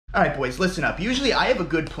Alright boys, listen up. Usually I have a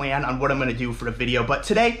good plan on what I'm going to do for the video, but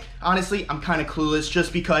today, honestly, I'm kind of clueless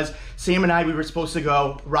just because Sam and I, we were supposed to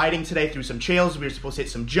go riding today through some trails. We were supposed to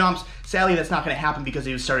hit some jumps. Sadly, that's not going to happen because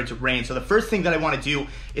it was starting to rain. So the first thing that I want to do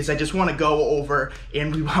is I just want to go over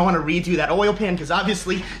and I want to redo that oil pan because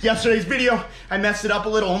obviously yesterday's video, I messed it up a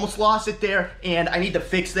little, almost lost it there, and I need to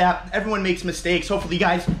fix that. Everyone makes mistakes. Hopefully you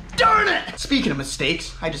guys, darn it! Speaking of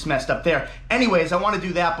mistakes, I just messed up there. Anyways, I want to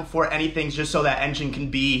do that before anything just so that engine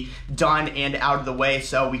can be done and out of the way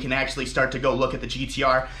so we can actually start to go look at the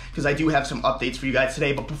GTR because I do have some updates for you guys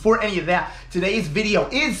today. But before any of that, today's video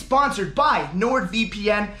is sponsored by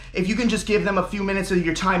NordVPN. If you can just give them a few minutes of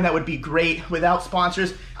your time, that would be great. Without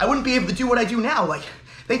sponsors, I wouldn't be able to do what I do now. Like,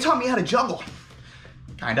 they taught me how to juggle.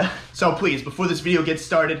 Kinda. So please, before this video gets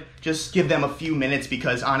started, just give them a few minutes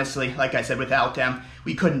because honestly, like I said, without them,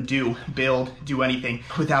 we couldn't do anything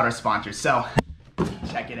without our sponsors. So,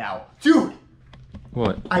 check it out. Dude!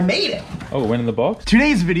 What? I made it! Oh, it went in the box?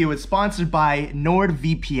 Today's video is sponsored by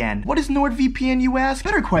NordVPN. What is NordVPN, you ask?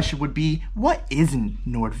 Better question would be, what isn't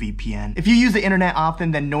NordVPN? If you use the internet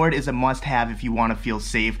often, then Nord is a must-have if you want to feel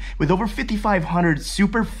safe. With over 5,500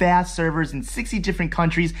 super fast servers in 60 different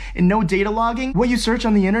countries and no data logging, what you search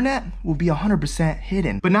on the internet will be 100%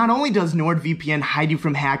 hidden. But not only does NordVPN hide you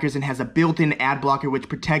from hackers and has a built-in ad blocker which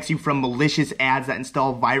protects you from malicious ads that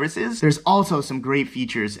install viruses, there's also some great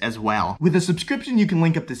features as well. With a subscription, you can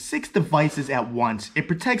link up to 6 devices at once. It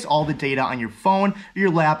protects all the data on your phone, or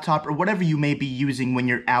your laptop, or whatever you may be using when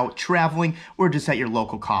you're out traveling or just at your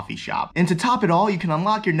local coffee shop. And to top it all, you can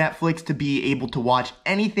unlock your Netflix to be able to watch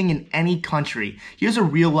anything in any country. Here's a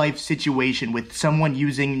real-life situation with someone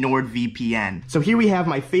using NordVPN. So here we have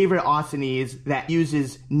my favorite Austinese that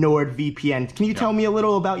uses NordVPN. Can you tell me a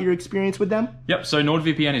little about your experience with them? Yep, so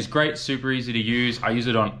NordVPN is great, super easy to use. I use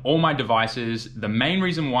it on all my devices. The main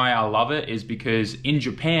reason why I love it is because in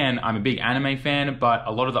Japan, I'm a big anime fan, but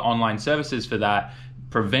a lot of the online services for that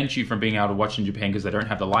prevent you from being able to watch in Japan because they don't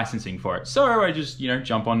have the licensing for it. So I just,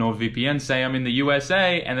 jump on NordVPN, say I'm in the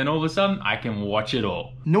USA, and then all of a sudden I can watch it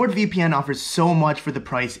all. NordVPN offers so much for the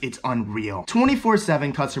price, it's unreal.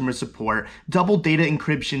 24/7 customer support, double data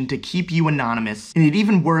encryption to keep you anonymous, and it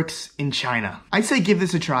even works in China. I say give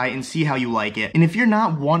this a try and see how you like it. And if you're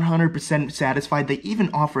not 100% satisfied, they even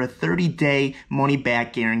offer a 30-day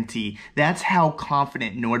money-back guarantee. That's how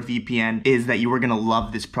confident NordVPN is that you are gonna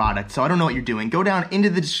love this product. So I don't know what you're doing. Go down into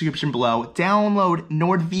the description below, download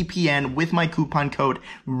NordVPN with my coupon code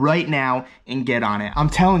right now and get on it. I'm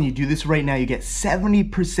telling you, do this right now. You get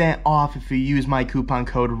 70% off if you use my coupon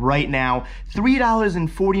code right now.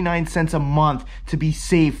 $3.49 a month to be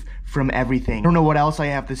safe from everything. I don't know what else I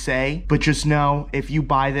have to say, but just know if you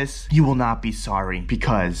buy this, you will not be sorry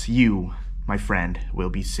because you, my friend, will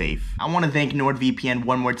be safe. I want to thank NordVPN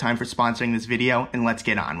one more time for sponsoring this video, and let's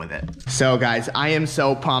get on with it. So guys, I am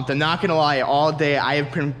so pumped. I'm not gonna lie, all day I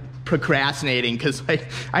have been procrastinating because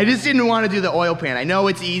I just didn't want to do the oil pan. I know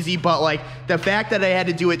it's easy, but like the fact that I had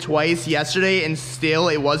to do it twice yesterday and still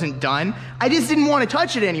it wasn't done, I just didn't want to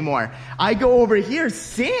touch it anymore. I go over here,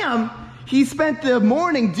 Sam, he spent the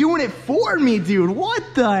morning doing it for me, dude. What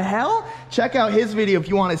the hell? Check out his video if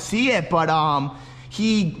you want to see it, but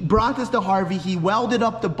he brought this to Harvey. He welded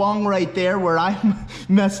up the bung right there where I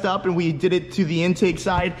messed up and we did it to the intake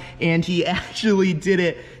side, and he actually did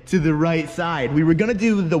it to the right side. We were gonna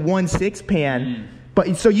do the 1/6 pan,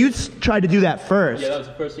 but so you tried to do that first. Yeah, that was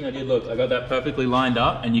the first thing I did. Look, I got that perfectly lined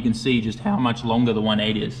up and you can see just how much longer the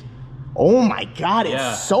 1/8 is. Oh my God,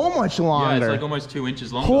 it's so much longer. Yeah, it's like almost 2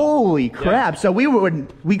 inches longer. Holy crap. So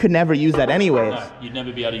we could never use that anyways. No, you'd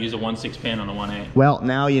never be able to use a 1/6 pan on a 1/8. Well,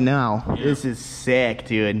 now you know. Yeah. This is sick,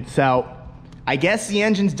 dude. So I guess the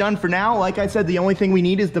engine's done for now. Like I said, the only thing we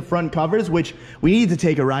need is the front covers, which we need to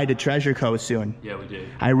take a ride to Treasure Coast soon. Yeah, we do.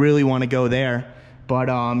 I really want to go there. But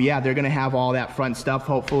yeah, they're gonna have all that front stuff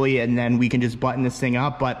hopefully, and then we can just button this thing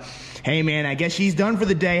up. But hey man, I guess she's done for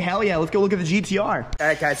the day. Hell yeah, let's go look at the GTR. All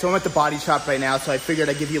right guys, so I'm at the body shop right now, so I figured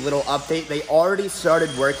I'd give you a little update. They already started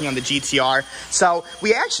working on the GTR. So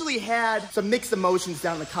we actually had some mixed emotions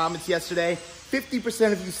down in the comments yesterday.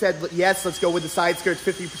 50% of you said yes, let's go with the side skirts.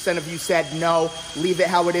 50% of you said no, leave it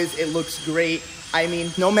how it is, it looks great. I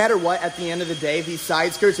mean, no matter what, at the end of the day, these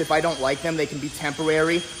side skirts, if I don't like them, they can be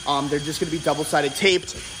temporary. They're just gonna be double-sided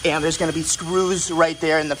taped, and there's gonna be screws right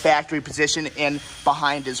there in the factory position and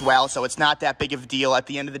behind as well, so it's not that big of a deal. At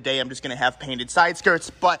the end of the day, I'm just gonna have painted side skirts,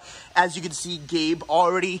 but as you can see, Gabe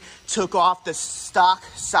already took off the stock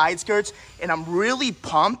side skirts, and I'm really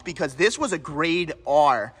pumped because this was a grade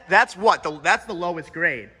R. That's what? That's the lowest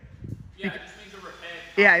grade. Yeah, it just means a repaired.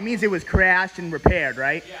 Yeah, it means it was crashed and repaired,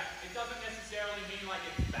 right? Yeah, it doesn't necessarily mean like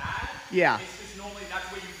it's bad. Yeah. It's just normally that's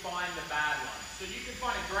where you find the bad ones. So you can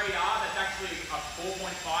find a grade R that's actually a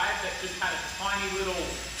 4.5 that just had a tiny little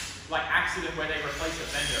like accident where they replaced the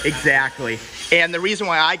fender. Exactly. And the reason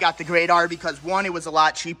why I got the grade R, because one, it was a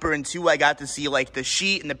lot cheaper, and two, I got to see like the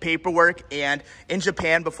sheet and the paperwork. And in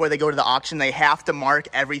Japan, before they go to the auction, they have to mark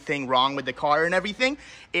everything wrong with the car and everything.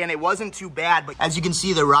 And it wasn't too bad, but as you can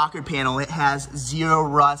see, the rocker panel, it has 0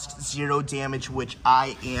 rust, 0 damage, which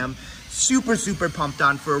I am super, super pumped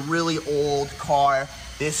on for a really old car.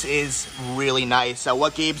 This is really nice. So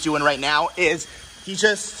what Gabe's doing right now is he's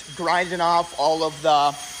just grinding off all of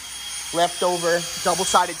the leftover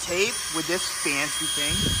double-sided tape with this fancy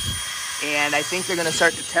thing. And I think they're gonna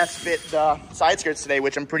start to test fit the side skirts today,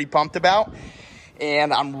 which I'm pretty pumped about.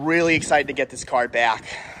 And I'm really excited to get this car back.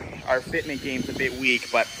 Our fitment game's a bit weak,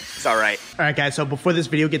 but it's all right. All right, guys, so before this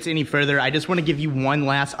video gets any further, I just want to give you one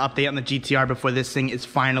last update on the GTR before this thing is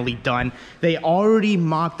finally done. They already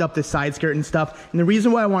mocked up the side skirt and stuff, and the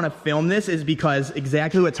reason why I want to film this is because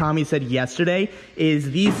exactly what Tommy said yesterday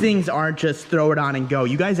is these things aren't just throw it on and go.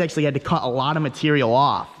 You guys actually had to cut a lot of material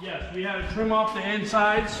off. Yes, we had to trim off the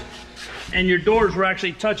insides, and your doors were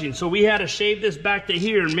actually touching. So we had to shave this back to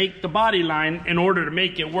here and make the body line in order to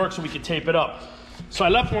make it work so we could tape it up. So I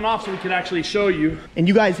left one off so we could actually show you. And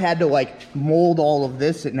you guys had to like mold all of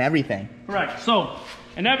this and everything. Correct. So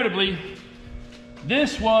inevitably,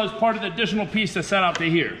 this was part of the additional piece that sat out to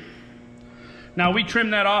here. Now we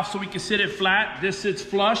trimmed that off so we could sit it flat. This sits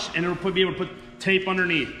flush and it'll be able to put tape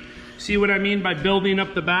underneath. See what I mean by building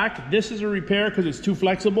up the back? This is a repair because it's too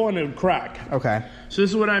flexible and it would crack. Okay. So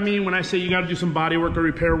this is what I mean when I say you got to do some body work or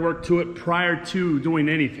repair work to it prior to doing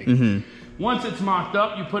anything. Mm-hmm. Once it's mocked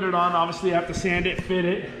up, you put it on. Obviously, you have to sand it, fit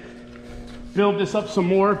it, build this up some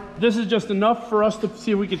more. This is just enough for us to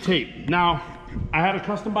see if we can tape. Now, I had to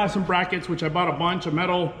custom buy some brackets, which I bought a bunch of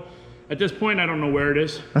metal. At this point, I don't know where it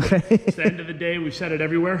is. Okay. It's the end of the day. We've set it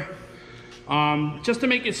everywhere. Just to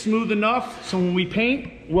make it smooth enough, so when we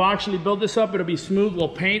paint, we'll actually build this up. It'll be smooth. We'll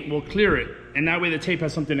paint. We'll clear it. And that way the tape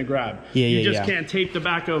has something to grab. Yeah, you just can't tape the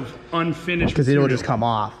back of unfinished because it'll just come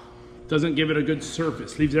off. Doesn't give it a good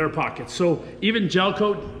surface, leaves air pockets. So even gel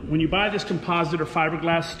coat, when you buy this composite or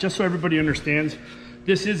fiberglass, just so everybody understands,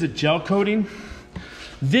 this is a gel coating.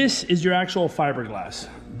 This is your actual fiberglass.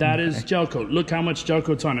 That is gel coat. Look how much gel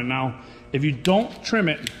coat's on it. Now, if you don't trim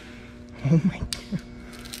it, oh my God,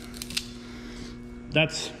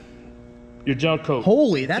 that's your gel coat.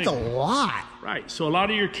 Holy, that's a lot. Right, so a lot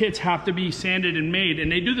of your kits have to be sanded and made,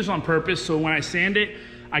 and they do this on purpose, so when I sand it,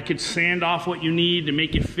 I could sand off what you need to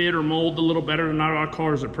make it fit or mold a little better. Not all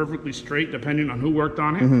cars are perfectly straight depending on who worked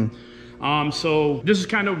on it. Mm-hmm. So this is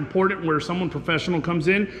kind of important where someone professional comes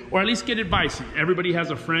in, or at least get advice. Everybody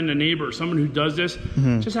has a friend, a neighbor, or someone who does this.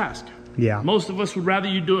 Mm-hmm. Just ask. Yeah. Most of us would rather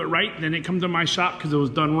you do it right than it come to my shop because it was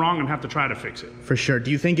done wrong and have to try to fix it. For sure.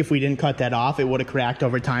 Do you think if we didn't cut that off, it would have cracked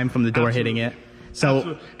over time from the door hitting it? So,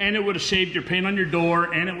 absolutely. And it would have shaved your paint on your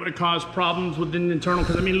door, and it would have caused problems within the internal.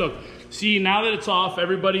 Because I mean, look, see, now that it's off,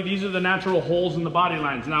 everybody, these are the natural holes in the body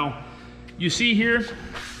lines. Now, you see here,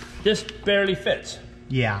 this barely fits.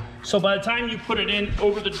 Yeah. So by the time you put it in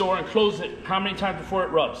over the door and close it, how many times before it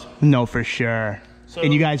rubs? No, for sure. So,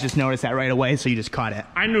 and you guys just noticed that right away, so you just cut it.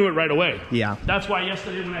 I knew it right away. Yeah. That's why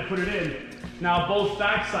yesterday when I put it in, now both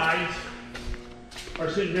back sides are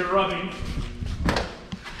sitting here rubbing.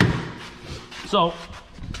 So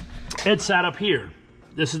it sat up here.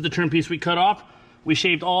 This is the trim piece we cut off. We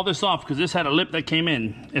shaved all this off because this had a lip that came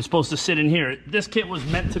in. It's supposed to sit in here. This kit was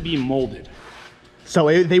meant to be molded.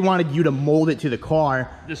 So they wanted you to mold it to the car.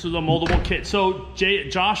 This was a moldable kit. So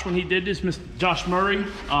Josh, when he did this, Josh Murray,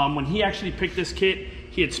 when he actually picked this kit,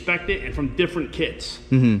 he had spec'd it from different kits.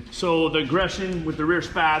 Mm-hmm. So the aggression with the rear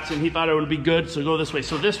spats, and he thought it would be good, so go this way.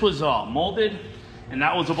 So this was molded, and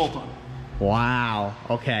that was a bolt-on. Wow,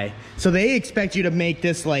 okay. So they expect you to make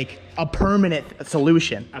this like a permanent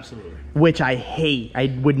solution. Absolutely. Which I hate. I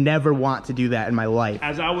would never want to do that in my life.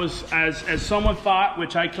 As someone thought,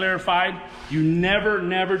 which I clarified, you never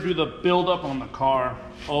do the build-up on the car.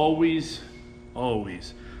 Always.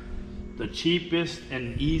 The cheapest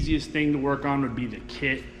and easiest thing to work on would be the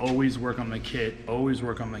kit. Always work on the kit, always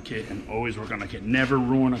work on the kit, and always work on the kit. Never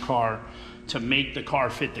ruin a car to make the car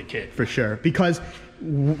fit the kit. For sure, because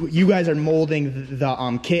you guys are molding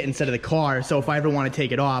the kit instead of the car, so if I ever want to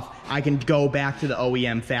take it off, I can go back to the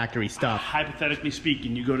OEM factory stuff. Hypothetically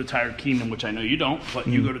speaking, you go to Tire Kingdom, which I know you don't, but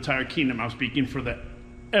you go to Tire Kingdom, I'm speaking for the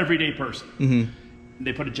everyday person. Mm-hmm.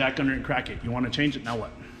 They put a jack under it and crack it. You want to change it, now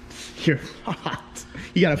what? You're not.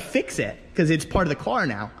 You gotta fix it, because it's part of the car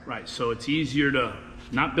now. Right, so it's easier to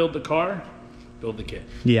not build the car build the kit.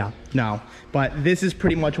 Yeah, no, but this is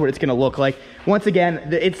pretty much what it's gonna look like. Once again,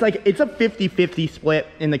 it's like, it's a 50-50 split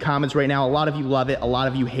in the comments right now. A lot of you love it, a lot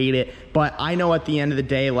of you hate it, but I know at the end of the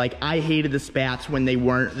day, like, I hated the spats when they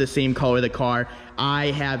weren't the same color of the car. I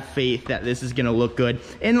have faith that this is gonna look good.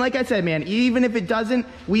 And like I said, man, even if it doesn't,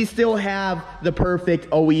 we still have the perfect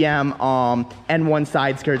OEM N1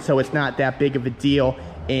 side skirt, so it's not that big of a deal.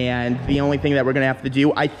 And the only thing that we're gonna have to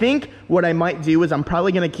do, I think what I might do is I'm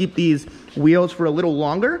probably gonna keep these wheels for a little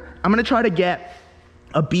longer. I'm gonna try to get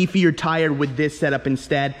a beefier tire with this setup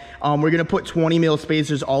instead. We're gonna put 20 mil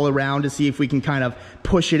spacers all around to see if we can kind of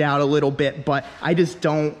push it out a little bit, but I just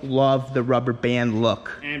don't love the rubber band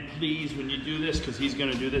look. And please, when you do this, because he's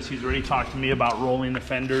gonna do this, he's already talked to me about rolling the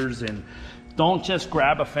fenders, and don't just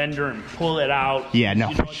grab a fender and pull it out. Yeah, no,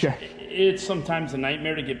 you know, for sure. It's sometimes a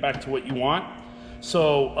nightmare to get back to what you want.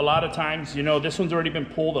 So a lot of times, you know, this one's already been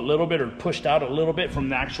pulled a little bit or pushed out a little bit from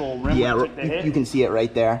the actual rim. Yeah, you can see it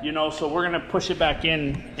right there. You know, so we're gonna push it back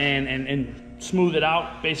in and smooth it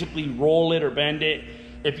out, basically roll it or bend it.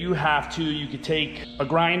 If you have to, you could take a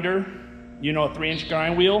grinder, you know, a 3-inch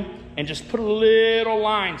grind wheel, and just put a little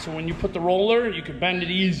line, so when you put the roller, you could bend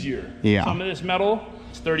it easier. Yeah. Some of this metal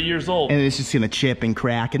is 30 years old. And it's just gonna chip and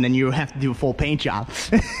crack, and then you have to do a full paint job.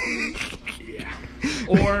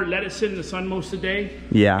 Or let it sit in the sun most of the day.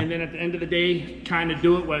 Yeah. And then at the end of the day, kind of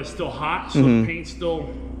do it while it's still hot, so the paint's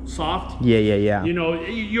still soft. Yeah, yeah, yeah. You know,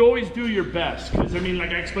 you always do your best. Because, I mean,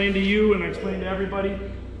 like I explained to you and I explained to everybody,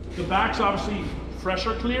 the back's obviously fresh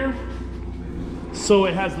or clear, so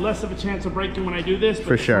it has less of a chance of breaking when I do this. But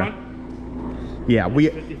for the sure. front, Yeah,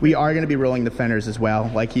 we are going to be rolling the fenders as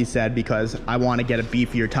well, like he said, because I want to get a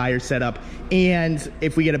beefier tire setup. And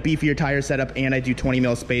if we get a beefier tire setup and I do 20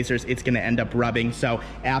 mil spacers, it's going to end up rubbing. So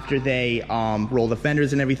after they roll the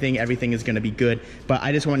fenders and everything is going to be good. But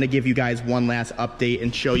I just wanted to give you guys one last update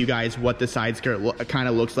and show you guys what the side skirt kind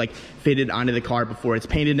of looks like fitted onto the car before it's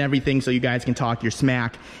painted and everything, so you guys can talk your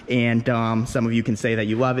smack. And some of you can say that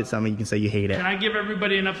you love it, some of you can say you hate it. Can I give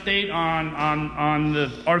everybody an update on the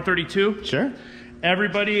R32? Sure.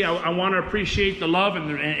 Everybody, I want to appreciate the love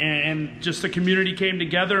and just the community came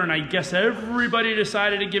together, and I guess everybody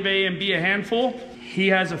decided to give A and B a handful. He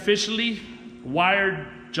has officially wired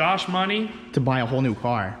Josh money to buy a whole new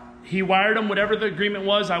car. He wired him, whatever the agreement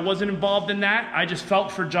was. I wasn't involved in that. I just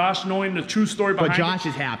felt for Josh, knowing the true story behind it. But Josh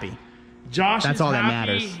is happy. Josh That's is all happy. that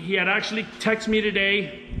matters. He had actually texted me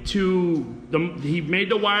today he made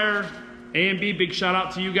the wire. A and B, big shout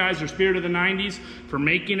out to you guys, or Spirit of the 90s, for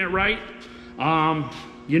making it right.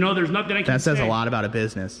 You know, there's nothing I can say. That says a lot about a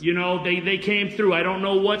business. You know, they came through. I don't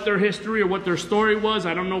know what their history or what their story was.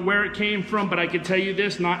 I don't know where it came from, but I can tell you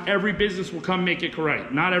this, not every business will come make it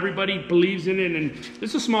correct. Not everybody believes in it, and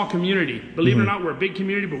this is a small community. Believe it or not, we're a big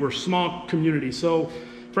community, but we're a small community. So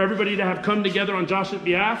for everybody to have come together on Josh's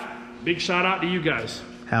behalf, big shout out to you guys.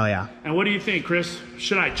 Hell yeah. And what do you think, Chris?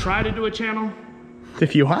 Should I try to do a channel?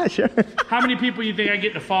 If you want, sure. How many people you think I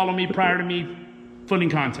get to follow me prior to me putting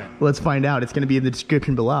content? Let's find out. It's going to be in the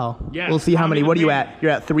description below. Yes. We'll see how many. What are you at?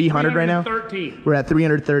 You're at 300 right now? 313. We're at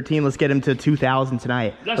 313. Let's get him to 2,000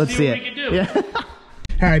 tonight. Let's see what we can do. Yeah.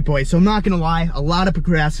 All right, boys, so I'm not gonna lie, a lot of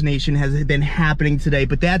procrastination has been happening today,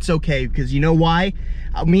 but that's okay, because you know why?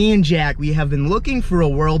 Me and Jack, we have been looking for a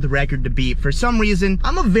world record to beat. For some reason,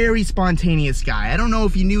 I'm a very spontaneous guy. I don't know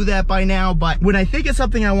if you knew that by now, but when I think of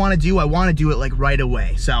something I wanna do it like right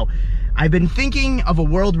away. So I've been thinking of a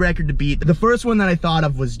world record to beat. The first one that I thought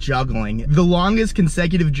of was juggling. The longest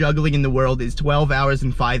consecutive juggling in the world is 12 hours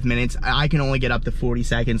and 5 minutes. I can only get up to 40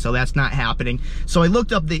 seconds, so that's not happening. So I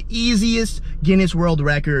looked up the easiest Guinness World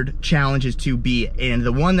Record challenges to beat, and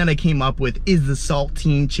the one that I came up with is the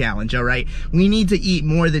saltine challenge, all right? We need to eat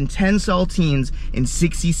more than 10 saltines in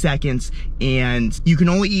 60 seconds, and you can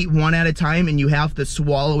only eat one at a time, and you have to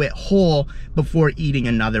swallow it whole before eating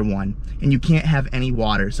another one. And you can't have any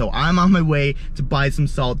water. So I'm on my way to buy some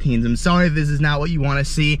saltines. I'm sorry if this is not what you want to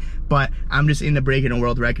see, but I'm just into breaking a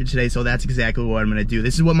world record today, so that's exactly what I'm gonna do.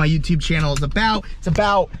 This is what my YouTube channel is about. It's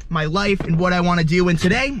about my life and what I wanna do, and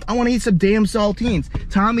today, I wanna eat some damn saltines.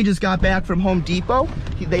 Tommy just got back from Home Depot.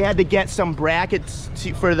 They had to get some brackets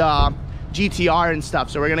for the GTR and stuff,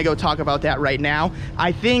 so we're gonna go talk about that right now.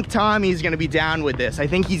 I think Tommy's gonna be down with this. I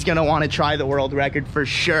think he's gonna wanna try the world record for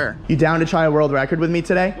sure. You down to try a world record with me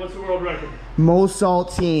today? What's the world record? Most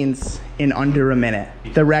saltines in under a minute.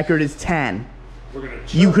 The record is 10. We're gonna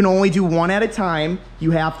You can only do one at a time.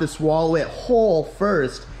 You have to swallow it whole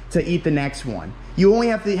first to eat the next one. You only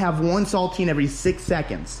have to have one saltine every 6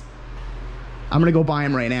 seconds. I'm gonna go buy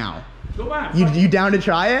them right now. Go back. You down to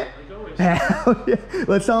try it? Like always.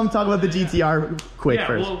 Let's tell him talk about the GTR quick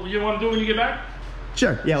first. Well, you want to do it when you get back?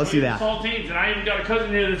 Sure, yeah, let's do that. Saltines, and I even got a cousin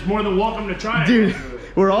here that's more than welcome to try it. Dude,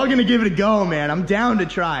 we're all gonna give it a go, man. I'm down to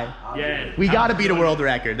try. Yeah. We gotta beat a world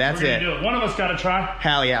record, that's it. Do it. One of us gotta try.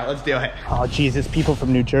 Hell yeah, let's do it. Oh Jesus, people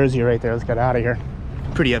from New Jersey right there. Let's get out of here.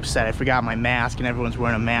 Pretty upset, I forgot my mask and everyone's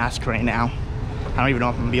wearing a mask right now. I don't even know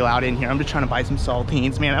if I'm gonna be allowed in here. I'm just trying to buy some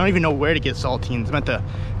saltines, man. I don't even know where to get saltines. I'm at the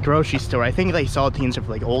grocery store. I think like saltines are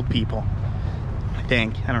for like old people. I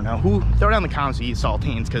don't know. Who, throw down in the comments who eat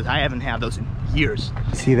saltines, because I haven't had those in years.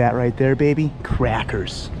 See that right there, baby?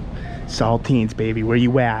 Crackers. Saltines, baby. Where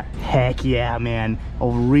you at? Heck yeah, man.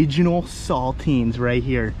 Original saltines right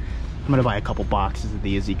here. I'm gonna buy a couple boxes of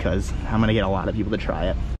these because I'm gonna get a lot of people to try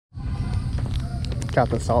it. Got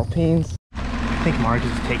the saltines. I think Marcus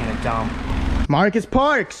is taking a dump. Marcus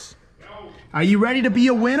Parks! Are you ready to be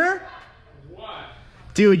a winner? What?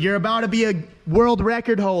 Dude, you're about to be a world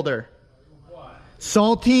record holder.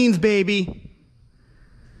 Saltines, baby.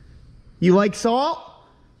 You like salt?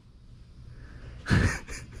 I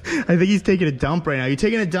think he's taking a dump right now. You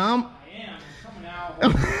taking a dump? I am. I'm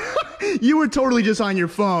coming out. You were totally just on your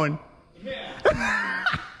phone. Yeah.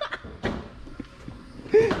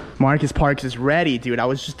 Marcus Parks is ready, dude. I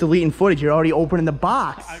was just deleting footage. You're already opening the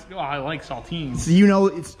box. I like saltines. So you know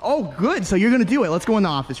it's, oh good. So you're gonna do it. Let's go in the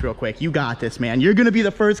office real quick. You got this, man. You're gonna be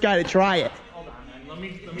the first guy to try it. Hold on, man. Let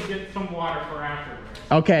me get some water for afterwards.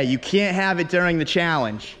 Okay, you can't have it during the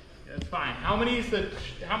challenge. That's fine. How many is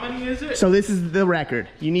it? So this is the record.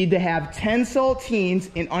 You need to have 10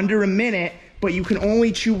 saltines in under a minute, but you can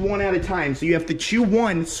only chew one at a time. So you have to chew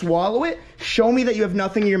one, swallow it, show me that you have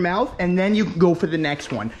nothing in your mouth, and then you can go for the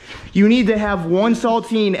next one. You need to have one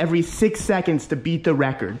saltine every 6 seconds to beat the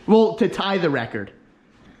record. Well, to tie the record.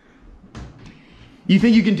 You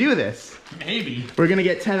think you can do this? Maybe. We're gonna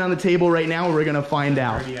get 10 on the table right now, and we're gonna find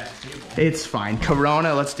out. It's fine.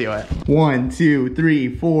 Corona, let's do it. 1, 2,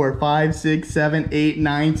 3, 4, 5, 6, 7, 8,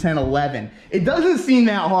 9, 10, 11. It doesn't seem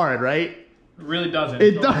that hard, right? It really doesn't.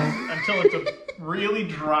 It does. Until it's really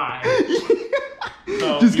dry.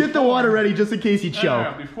 So just get the water ready just in case you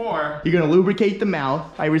choke. Before. You're gonna lubricate the mouth.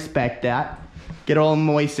 I respect that. Get all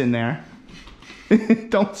moist in there.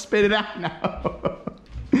 Don't spit it out now.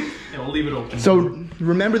 Yeah, we'll leave it open. So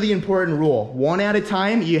remember the important rule. One at a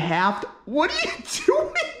time, you have to, what are you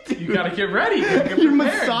doing, dude? You gotta get ready. You're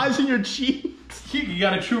massaging your cheeks. You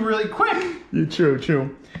gotta chew really quick. You're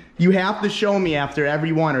true. You have to show me after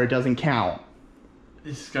every one or it doesn't count.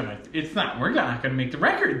 We're not gonna make the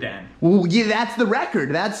record then. Well, yeah, that's the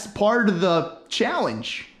record. That's part of the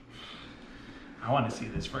challenge. I wanna see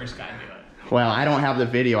this first guy do it. Well, I don't have the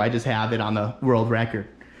video. I just have it on the world record.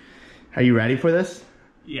 Are you ready for this?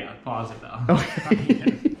 Yeah, pause it though.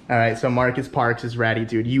 Okay. All right, so Marcus Parks is ready,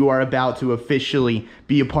 dude. You are about to officially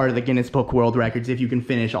be a part of the Guinness Book World Records if you can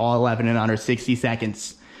finish all 11 in under 60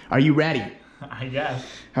 seconds. Are you ready? I guess.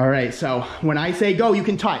 All right, so when I say go, you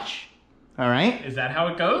can touch. All right? Is that how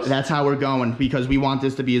it goes? That's how we're going because we want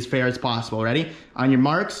this to be as fair as possible. Ready? On your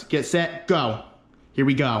marks, get set, go. Here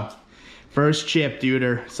we go. First chip, dude,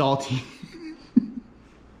 or salty.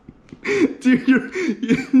 Dude,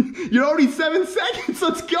 you're already 7 seconds.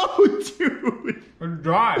 Let's go, dude. We're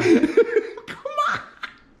dry. Come on.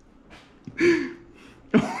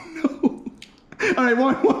 Oh no. All right,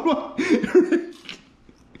 one.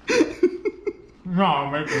 No,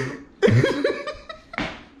 make it.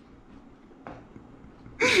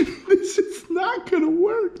 This is not gonna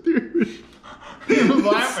work, dude. You're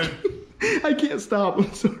laughing. I can't stop.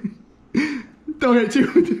 I'm sorry. Okay,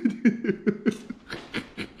 dude.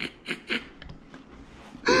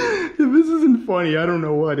 If this isn't funny, I don't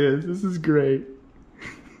know what is. This is great.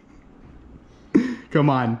 Come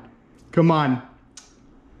on. 3,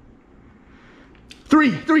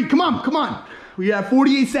 come on. We got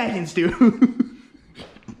 48 seconds, dude.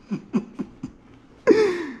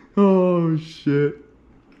 Oh, shit.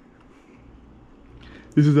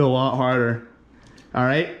 This is a lot harder. All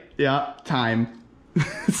right? Yeah, time.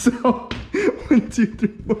 So, 1, 2, 3,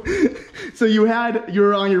 4. So you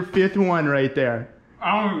were on your 5th one right there.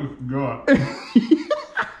 I don't do it.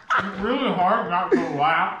 It's really hard not to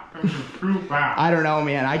laugh because it's too fast. I don't know,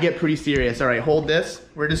 man. I get pretty serious. All right, hold this.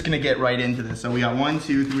 We're just gonna get right into this. So we got 1,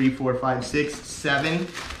 2, 3, 4, 5, 6, 7,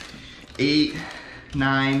 8,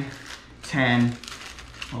 9, 10,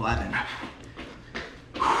 11.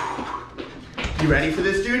 You ready for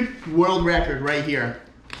this, dude? World record right here.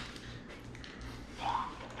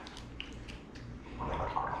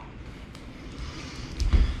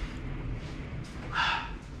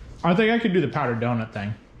 I think I could do the powdered donut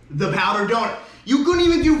thing. The powdered donut. You couldn't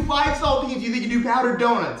even do 5 saltines. You think you do powdered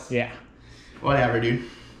donuts? Yeah. Whatever, dude.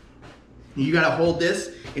 You gotta hold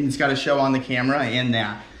this, and it's gotta show on the camera and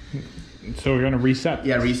that. So we're gonna reset.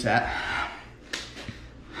 Yeah, reset.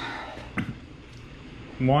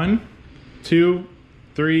 1, 2,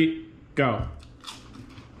 3, go.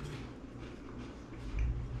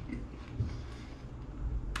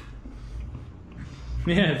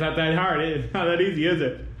 Yeah, it's not that hard. It's not that easy, is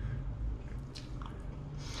it?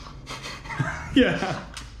 Yeah.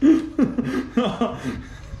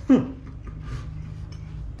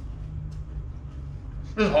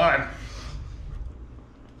 This is hard.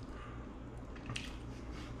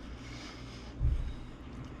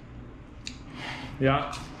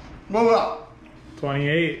 Yeah. Move up.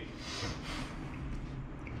 28.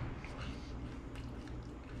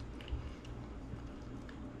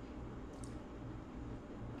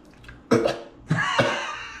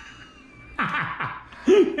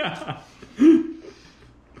 Yeah.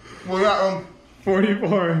 We got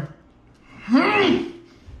 44.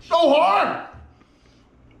 so hard.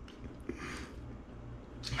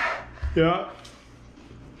 Yeah.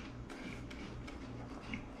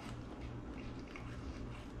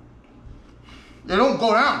 They don't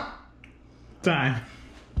go down. Time.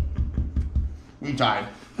 We died.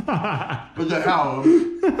 What the hell?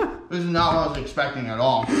 This is not what I was expecting at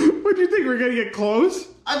all. What do you think? We're gonna get close?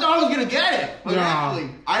 I thought I was gonna get it, but No. actually,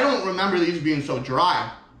 I don't remember these being so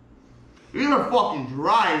dry. These are fucking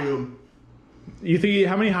dry, dude. You think?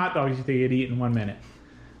 How many hot dogs do you think you'd eat in 1 minute?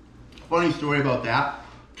 Funny story about that.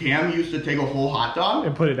 Cam used to take a whole hot dog,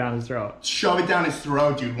 And put it down his throat. shove it down his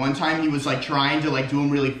throat, dude. One time he was like trying to like do them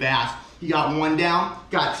really fast. He got one down,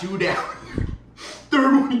 got two down.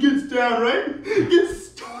 Third one gets down, right? Gets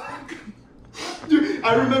stuck. Dude,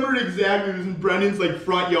 I remember it exactly. It was in Brendan's like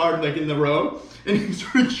front yard, like in the road, and he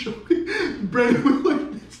started choking. Brendan was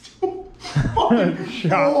like next to him. Fucking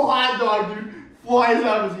whole hot dog, dude, flies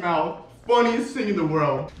out of his mouth. Funniest thing in the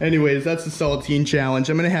world. Anyways, that's the saltine challenge.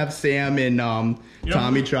 I'm gonna have Sam and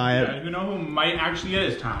Tommy try it. Yeah, you know who might actually get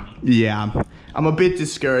it is Tommy. Yeah, I'm a bit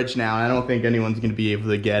discouraged now. I don't think anyone's gonna be able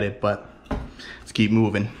to get it, but let's keep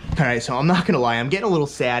moving. All right, so I'm not gonna lie, I'm getting a little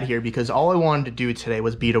sad here because all I wanted to do today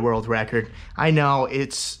was beat a world record. I know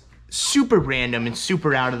it's super random and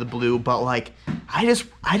super out of the blue, but like, I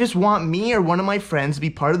just want me or one of my friends to be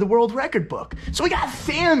part of the world record book. So we got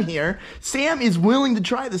Sam here. Sam is willing to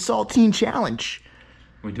try the saltine challenge.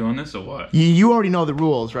 We doing this or what? You already know the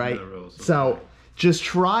rules, right? the rules. So just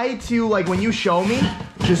try to, like, when you show me,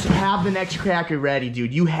 just have the next cracker ready,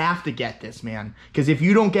 dude. You have to get this, man. Because if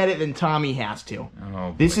you don't get it, then Tommy has to.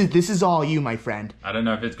 Oh, this is all you, my friend. I don't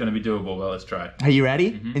know if it's gonna be doable, but let's try. Are you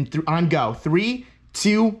ready? And on go. 3,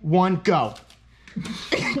 2, 1, go.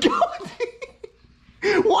 Go.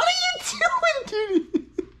 What are you doing, dude?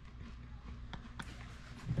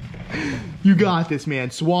 You got this, man.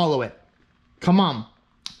 Swallow it. Come on.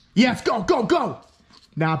 Yes, go, go, go.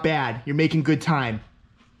 Not bad. You're making good time.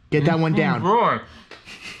 Get that one down. Right.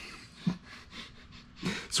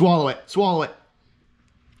 Swallow it. Swallow it.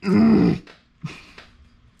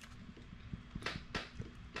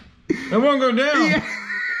 It won't go down. Yeah.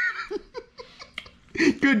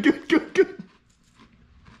 Good, good, good, good.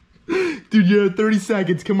 Dude, you're at 30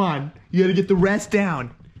 seconds. Come on. You gotta get the rest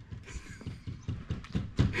down.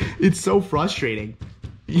 It's so frustrating.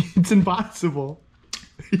 It's impossible.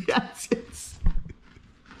 Yes, yes.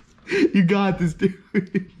 You got this,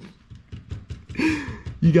 dude.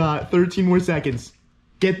 You got 13 more seconds.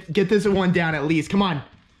 Get this one down at least. Come on.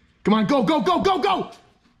 Come on, go, go, go, go, go.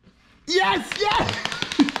 Yes, yes.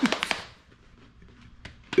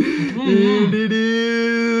 And it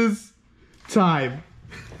is time.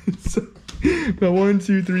 So, 1,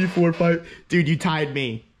 2, 3, 4, 5. Dude, you tied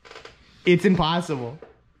me. It's impossible.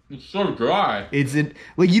 It's so dry. It's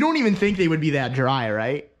like, you don't even think they would be that dry,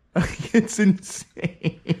 right? It's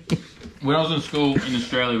insane. When I was in school in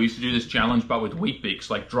Australia, we used to do this challenge, but with Wheat Bix,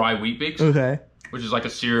 like dry Wheat Bix, Okay. which is like a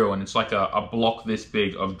cereal, and it's like a block this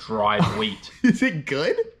big of dried wheat. Is it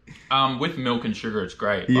good? With milk and sugar, it's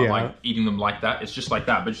great. But Yeah. like eating them like that, it's just like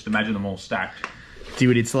that. But just imagine them all stacked.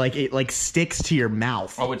 Dude, it's like, it like sticks to your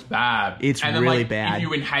mouth. Oh, it's bad. It's and then, really like, bthink If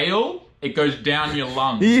you inhale, it goes down your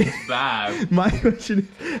lungs. Yeah. It's bad. My question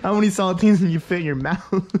is, how many saltines can you fit in your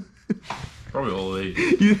mouth? Probably all of these.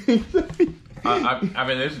 You think so? I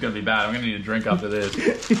mean, this is gonna be bad. I'm gonna need a drink after this.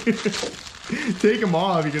 Take them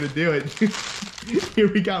all if you're gonna do it. Here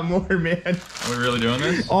we got more, man. Are we really doing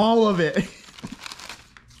this? All of it.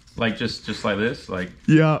 Like just like this? Like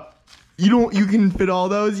Yeah. You can fit all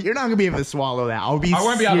those? You're not gonna be able to swallow that. I I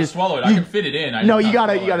won't be able to swallow it. I can fit it in. I No, just you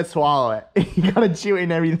can't gotta swallow it. You gotta chew it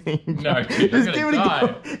and everything. No, dude, I'm Just gonna give it a die.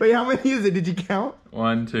 go. Wait, how many is it? Did you count?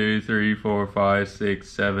 1, 2, 3, 4, 5, 6,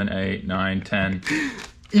 7, 8, 9, 10.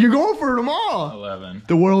 You're going for them all. 11.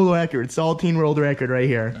 The world record, saltine world record right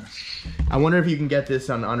here. I wonder if you can get this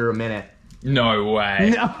on under a minute. No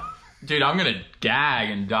way. No. Dude, I'm gonna gag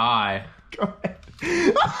and die. Go ahead.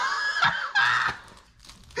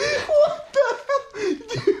 What the hell?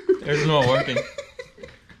 Dude. It's not working.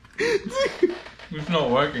 It's not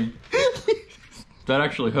working. That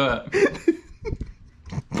actually hurt.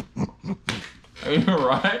 Are you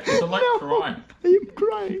alright? I'm like crying. I am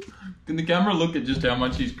crying. Can the camera look at just how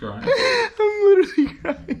much he's crying? I'm literally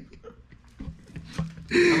crying.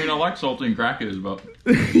 I mean, I like saltine crackers, but...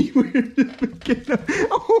 You were just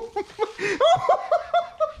oh my...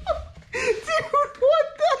 Dude, what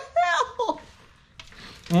the hell?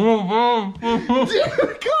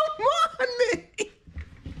 Dude, come on, man.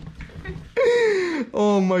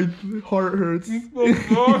 Oh, my heart hurts.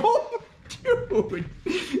 Oh, dude.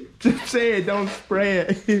 Just say it, don't spray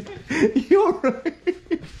it. You're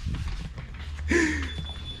right.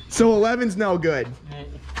 So 11's no good.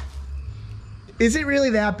 Is it really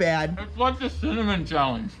that bad? It's like the cinnamon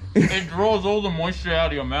challenge. It draws all the moisture out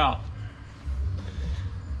of your mouth.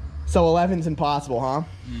 So 11's impossible, huh?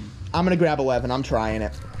 I'm gonna grab 11. I'm trying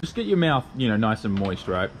it. Just get your mouth, you know, nice and moist,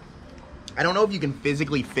 right? I don't know if you can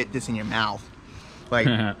physically fit this in your mouth. Like,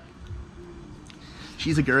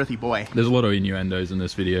 she's a girthy boy. There's a lot of innuendos in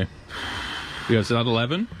this video. You guys at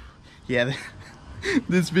 11? Yeah,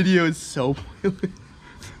 this video is so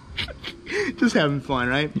just having fun,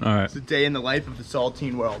 right? All right. It's a day in the life of the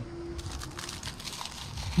saltine world.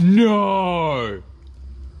 No!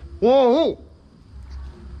 Whoa!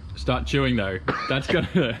 Start chewing though. That's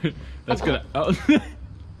gonna. That's gonna. Oh.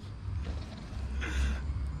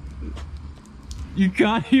 You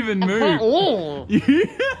can't even move. Oh.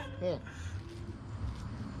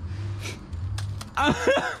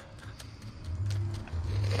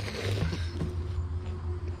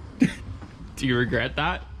 Do you regret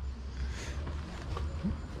that?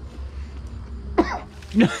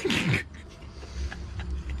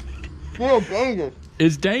 Real dangerous.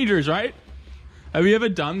 It's dangerous, right? Have you ever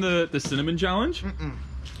done the cinnamon challenge?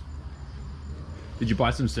 Did you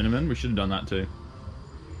buy some cinnamon? We should have done that too.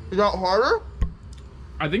 Is that harder?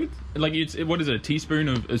 I think it's like what is it? A teaspoon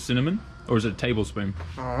of cinnamon, or is it a tablespoon?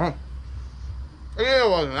 I don't know. Yeah, it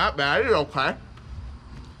wasn't that bad. It's okay.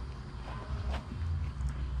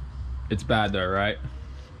 It's bad though, right?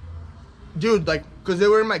 Dude, like, because they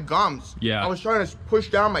were in my gums. Yeah. I was trying to push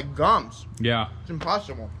down my gums. Yeah. It's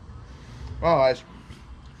impossible. Oh, guys.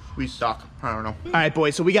 We suck. I don't know. All right,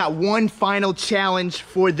 boys. So we got one final challenge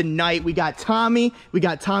for the night. We got Tommy. We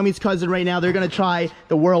got Tommy's cousin right now. They're going to try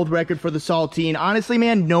the world record for the saltine. Honestly,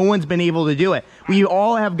 man, no one's been able to do it. We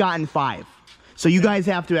all have gotten 5. So you guys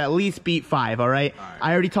have to at least beat 5, all right?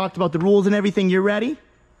 I already talked about the rules and everything. You're ready?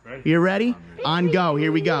 You're ready? On go.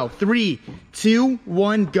 Here we go. 3, 2,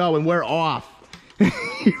 1, go. And we're off.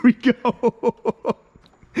 Here we go.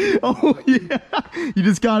 Oh, yeah. You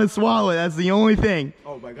just got to swallow it. That's the only thing.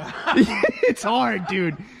 Oh, my God. It's hard,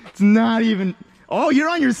 dude. It's not even... Oh, you're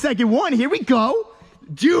on your second one. Here we go.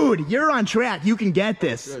 Dude, you're on track. You can get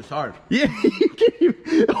this. It's hard. Yeah, you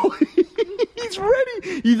can... Oh, he's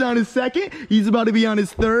ready. He's on his second. He's about to be on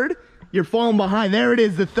his third. You're falling behind. There it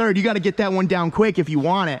is, the third. You got to get that one down quick if you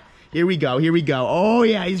want it. Here we go. Here we go. Oh,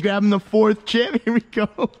 yeah. He's grabbing the 4th chip. Here we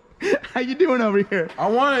go. How you doing over here? I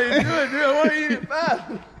want to do it, dude. I want to eat it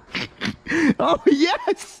fast. Oh,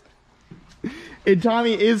 yes. And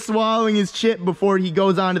Tommy is swallowing his chip before he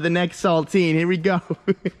goes on to the next saltine. Here we go.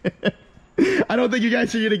 I don't think you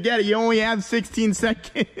guys are going to get it. You only have 16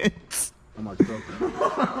 seconds. I'm not joking.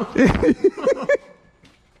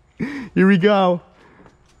 Here we go.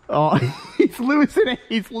 Oh, he's losing it.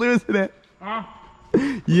 He's losing it.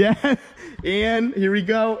 Yeah. And here we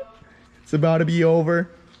go. It's about to be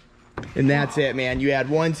over. And that's it, man. You had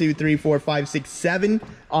 1, 2, 3, 4, 5, 6, 7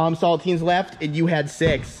 saltines left, and you had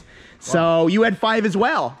 6. So you had 5 as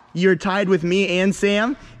well. You're tied with me and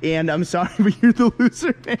Sam, and I'm sorry, but you're the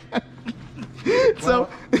loser, man. So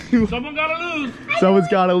Someone gotta lose. someone's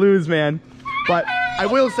gotta lose, man. But I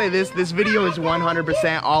will say this video is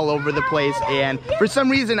 100% all over the place, and for some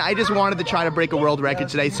reason I just wanted to try to break a world record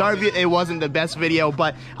today. Sorry if it wasn't the best video,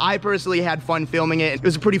 but I personally had fun filming it. It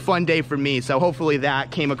was a pretty fun day for me, so hopefully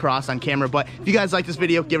that came across on camera. But if you guys like this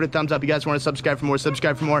video, give it a thumbs up. If you guys want to subscribe for more,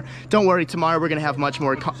 subscribe for more. Don't worry, tomorrow we're gonna have much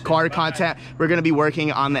more car content. We're gonna be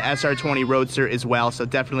working on the SR20 Roadster as well, so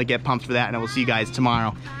definitely get pumped for that, and I will see you guys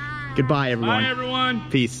tomorrow. Goodbye, everyone. Bye, everyone.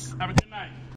 Peace. Have a good night.